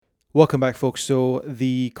Welcome back, folks. So,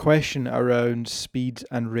 the question around speed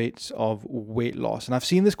and rates of weight loss, and I've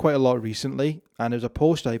seen this quite a lot recently. And there's a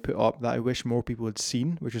post I put up that I wish more people had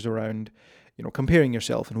seen, which is around, comparing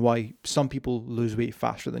yourself and why some people lose weight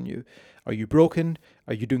faster than you. Are you broken?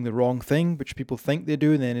 Are you doing the wrong thing, which people think they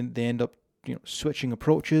do, and then they end up, switching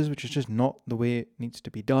approaches, which is just not the way it needs to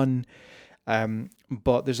be done.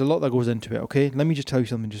 But there's a lot that goes into it. Okay, let me just tell you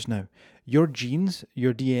something just now. Your genes,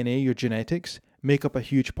 your DNA, your genetics make up a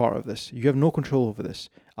huge part of this. You have no control over this.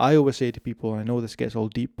 I always say to people, and I know this gets all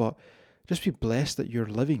deep, but just be blessed that you're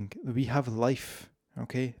living. We have life,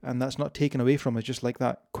 okay? And that's not taken away from us just like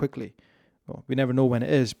that quickly. Well, we never know when it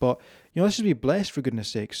is, but let's just be blessed for goodness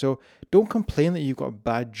sake. So don't complain that you've got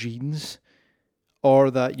bad genes or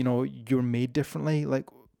that, you're made differently. Like,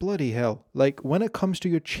 bloody hell. Like, when it comes to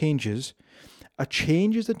your changes, a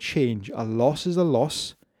change is a change, a loss is a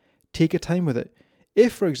loss. Take your time with it.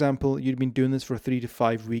 If, for example, you'd been doing this for 3 to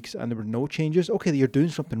 5 weeks and there were no changes, okay, you're doing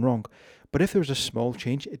something wrong. But if there was a small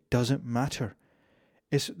change, it doesn't matter.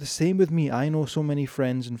 It's the same with me. I know so many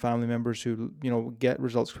friends and family members who, get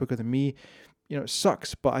results quicker than me. It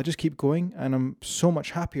sucks, but I just keep going and I'm so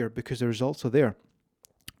much happier because the results are there.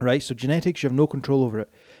 Right? So genetics, you have no control over it.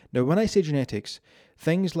 Now, when I say genetics,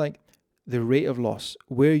 things like the rate of loss,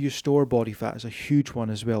 where you store body fat is a huge one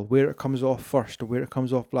as well. Where it comes off first or where it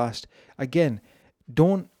comes off last. Again,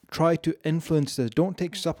 don't try to influence this. Don't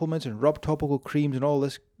take supplements and rub topical creams and all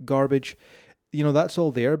this garbage. That's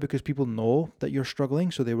all there because people know that you're struggling,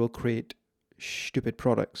 so they will create stupid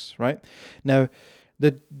products, right? Now,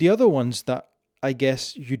 the other ones that I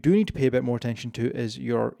guess you do need to pay a bit more attention to is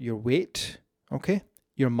your weight, okay?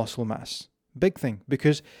 Your muscle mass. Big thing,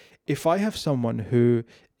 because if I have someone who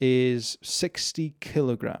is 60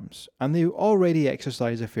 kilograms and they already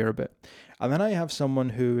exercise a fair bit, and then I have someone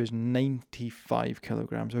who is 95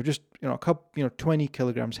 kilograms, or just, a couple, 20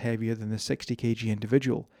 kilograms heavier than the 60 kg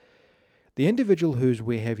individual. The individual who's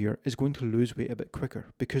way heavier is going to lose weight a bit quicker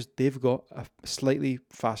because they've got a slightly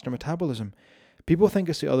faster metabolism. People think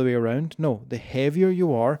it's the other way around. No, the heavier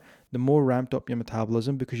you are, the more ramped up your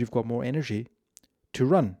metabolism because you've got more energy to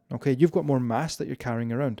run. Okay, you've got more mass that you're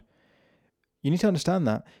carrying around. You need to understand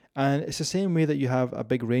that. And it's the same way that you have a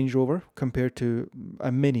big Range Rover compared to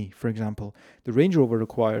a Mini, for example. The Range Rover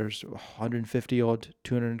requires 150 odd,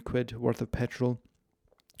 200 quid worth of petrol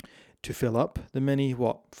to fill up. The Mini,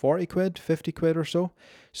 40 quid, 50 quid or so.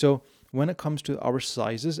 So when it comes to our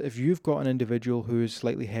sizes, if you've got an individual who is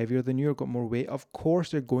slightly heavier than you or got more weight, of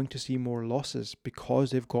course they're going to see more losses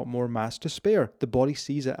because they've got more mass to spare. The body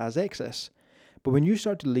sees it as excess. But when you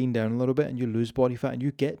start to lean down a little bit and you lose body fat and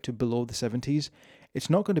you get to below the 70s, it's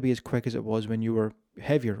not going to be as quick as it was when you were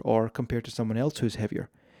heavier or compared to someone else who's heavier.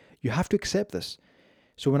 You have to accept this.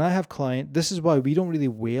 So when I have clients, this is why we don't really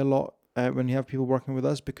weigh a lot when you have people working with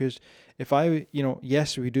us, because if I,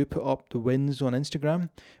 yes, we do put up the wins on Instagram,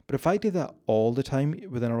 but if I did that all the time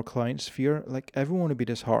within our client sphere, like, everyone would be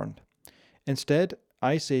disheartened. Instead,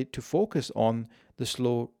 I say to focus on the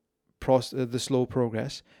slow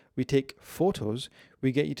progress. We take photos,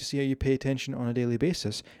 we get you to see how you pay attention on a daily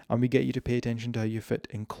basis, and we get you to pay attention to how you fit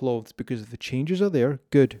in clothes, because if the changes are there,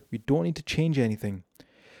 good. We don't need to change anything.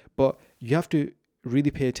 But you have to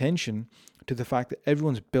really pay attention to the fact that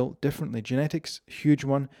everyone's built differently. Genetics, huge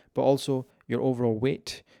one, but also your overall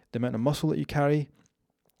weight, the amount of muscle that you carry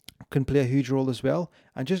can play a huge role as well,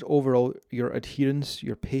 and just overall your adherence,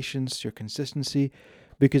 your patience, your consistency.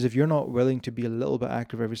 Because if you're not willing to be a little bit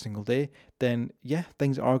active every single day, then yeah,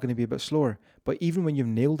 things are going to be a bit slower. But even when you've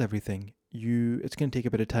nailed everything, it's going to take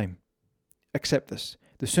a bit of time. Accept this.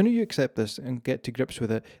 The sooner you accept this and get to grips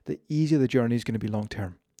with it, the easier the journey is going to be long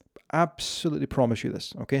term. Absolutely promise you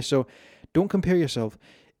this. Okay, so don't compare yourself.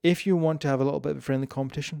 If you want to have a little bit of a friendly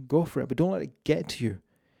competition, go for it, but don't let it get to you.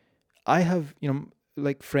 I have,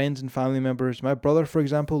 like, friends and family members. My brother, for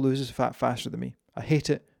example, loses fat faster than me. I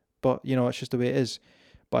hate it, but it's just the way it is.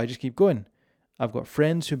 But I just keep going. I've got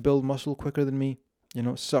friends who build muscle quicker than me.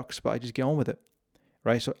 It sucks, but I just get on with it,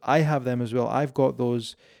 right? So I have them as well. I've got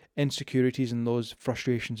those insecurities and those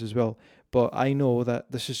frustrations as well. But I know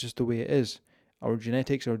that this is just the way it is. Our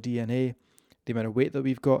genetics, our DNA, the amount of weight that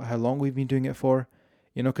we've got, how long we've been doing it for.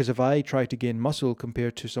 Because if I try to gain muscle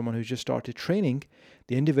compared to someone who's just started training,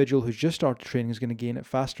 the individual who's just started training is going to gain it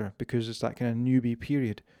faster because it's that kind of newbie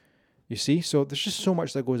period. You see? So there's just so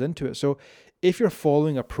much that goes into it. So if you're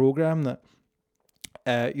following a program that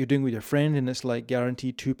you're doing with your friend and it's like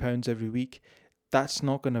guaranteed 2 pounds every week, that's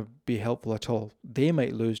not going to be helpful at all. They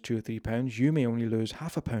might lose 2 or 3 pounds. You may only lose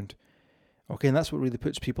half a pound. Okay, and that's what really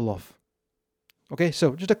puts people off. Okay,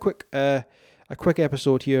 so just a a quick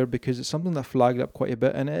episode here because it's something that flagged up quite a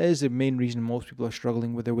bit, and it is the main reason most people are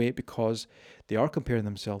struggling with their weight, because they are comparing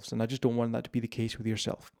themselves, and I just don't want that to be the case with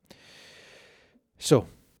yourself. So,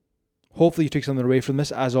 hopefully you take something away from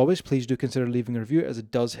this. As always, please do consider leaving a review, as it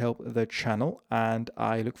does help the channel, and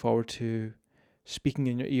I look forward to speaking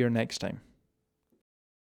in your ear next time.